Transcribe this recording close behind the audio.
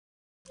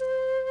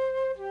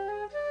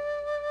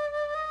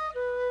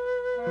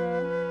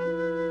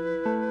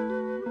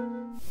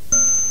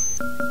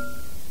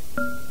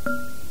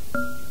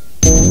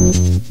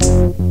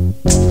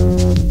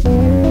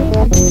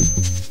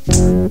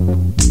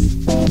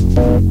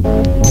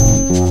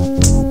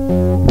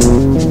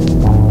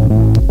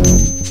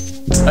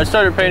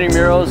started painting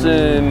murals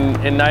in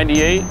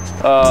 '98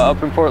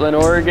 up in Portland,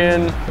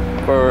 Oregon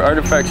for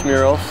Artifacts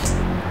Murals.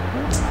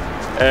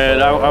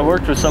 And I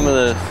worked with some of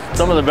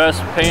the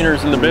best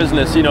painters in the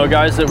business, you know,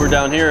 guys that were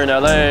down here in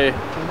LA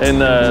in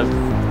the,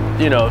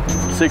 you know,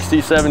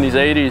 60s, 70s,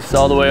 80s,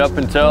 all the way up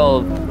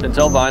until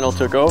vinyl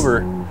took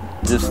over.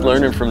 Just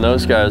learning from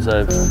those guys,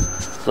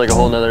 it's like a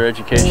whole nother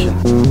education.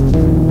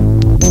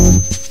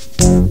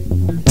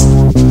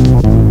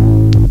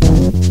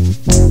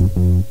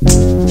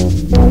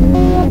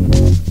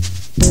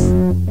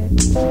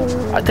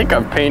 I think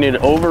I've painted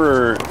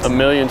over 1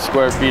 million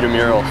square feet of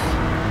murals.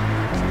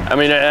 I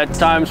mean, at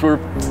times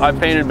I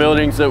painted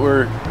buildings that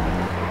were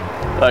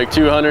like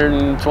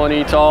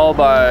 220 tall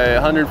by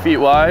 100 feet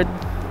wide.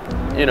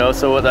 You know,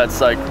 so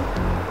that's like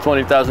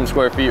 20,000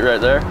 square feet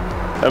right there.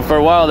 And for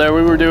a while there,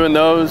 we were doing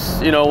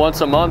those, you know,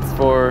 once a month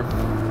for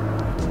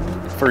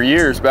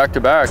years, back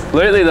to back.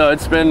 Lately though,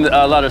 it's been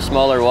a lot of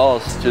smaller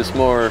walls, just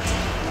more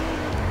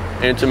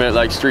intimate,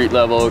 like street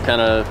level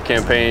kind of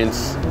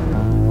campaigns.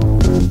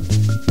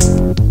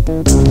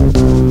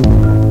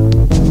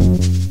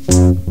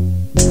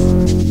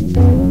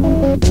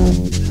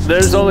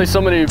 There's only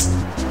so many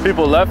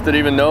people left that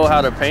even know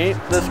how to paint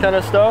this kind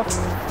of stuff.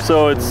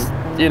 So it's,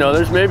 you know,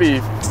 there's maybe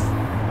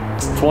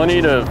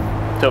 20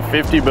 to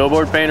 50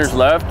 billboard painters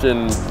left,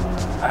 and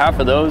half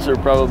of those are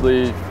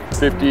probably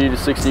 50 to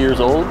 60 years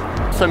old.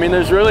 So I mean,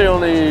 there's really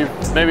only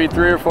maybe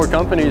 3 or 4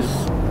 companies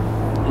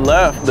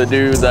left that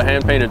do the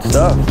hand-painted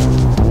stuff.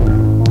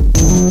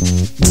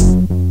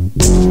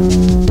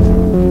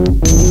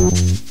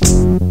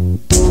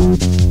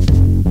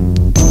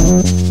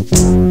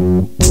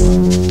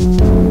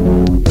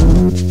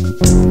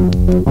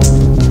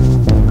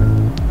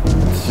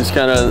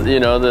 Kind of, you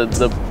know,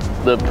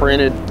 the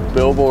printed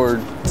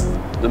billboard,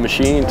 the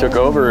machine took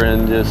over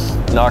and just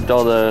knocked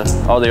all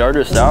the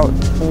artists out.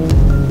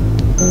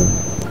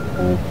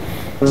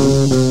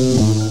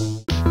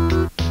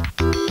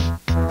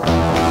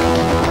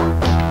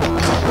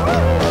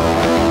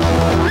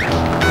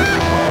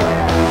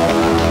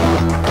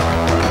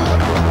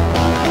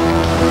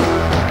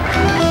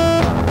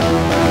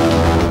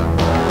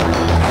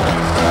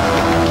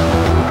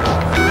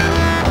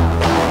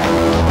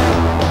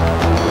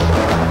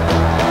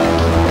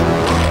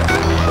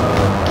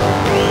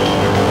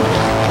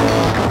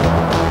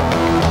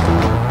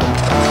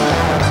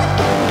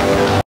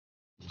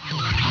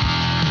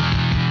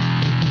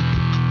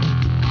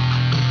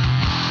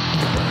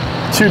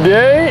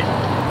 Today,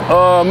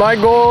 my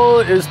goal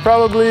is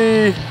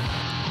probably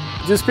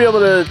just be able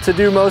to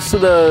do most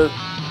of the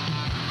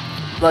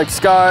like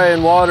sky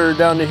and water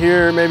down to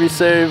here, maybe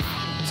save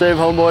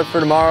Homeboy for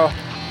tomorrow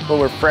when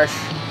we're fresh.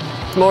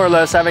 It's more or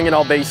less having it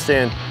all based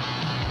in,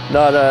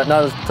 not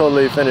a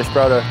totally finished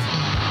product.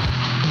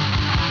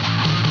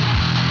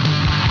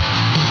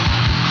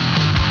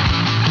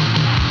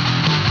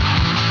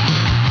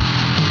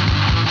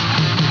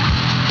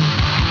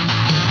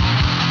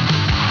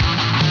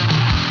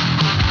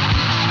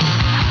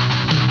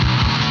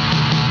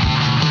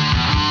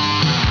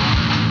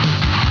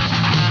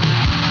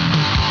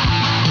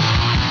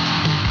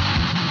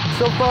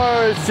 So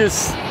far, it's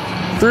just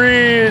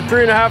three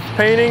and a half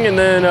painting, and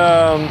then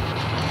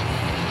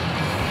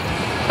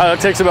it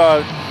takes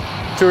about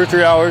 2 or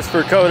 3 hours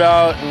for coat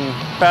out and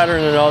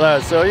pattern and all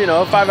that. So, you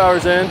know, 5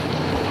 hours in,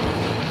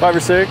 5 or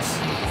 6.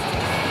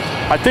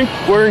 I think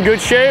we're in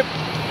good shape.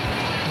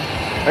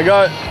 I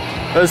got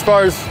as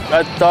far as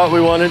I thought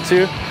we wanted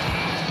to.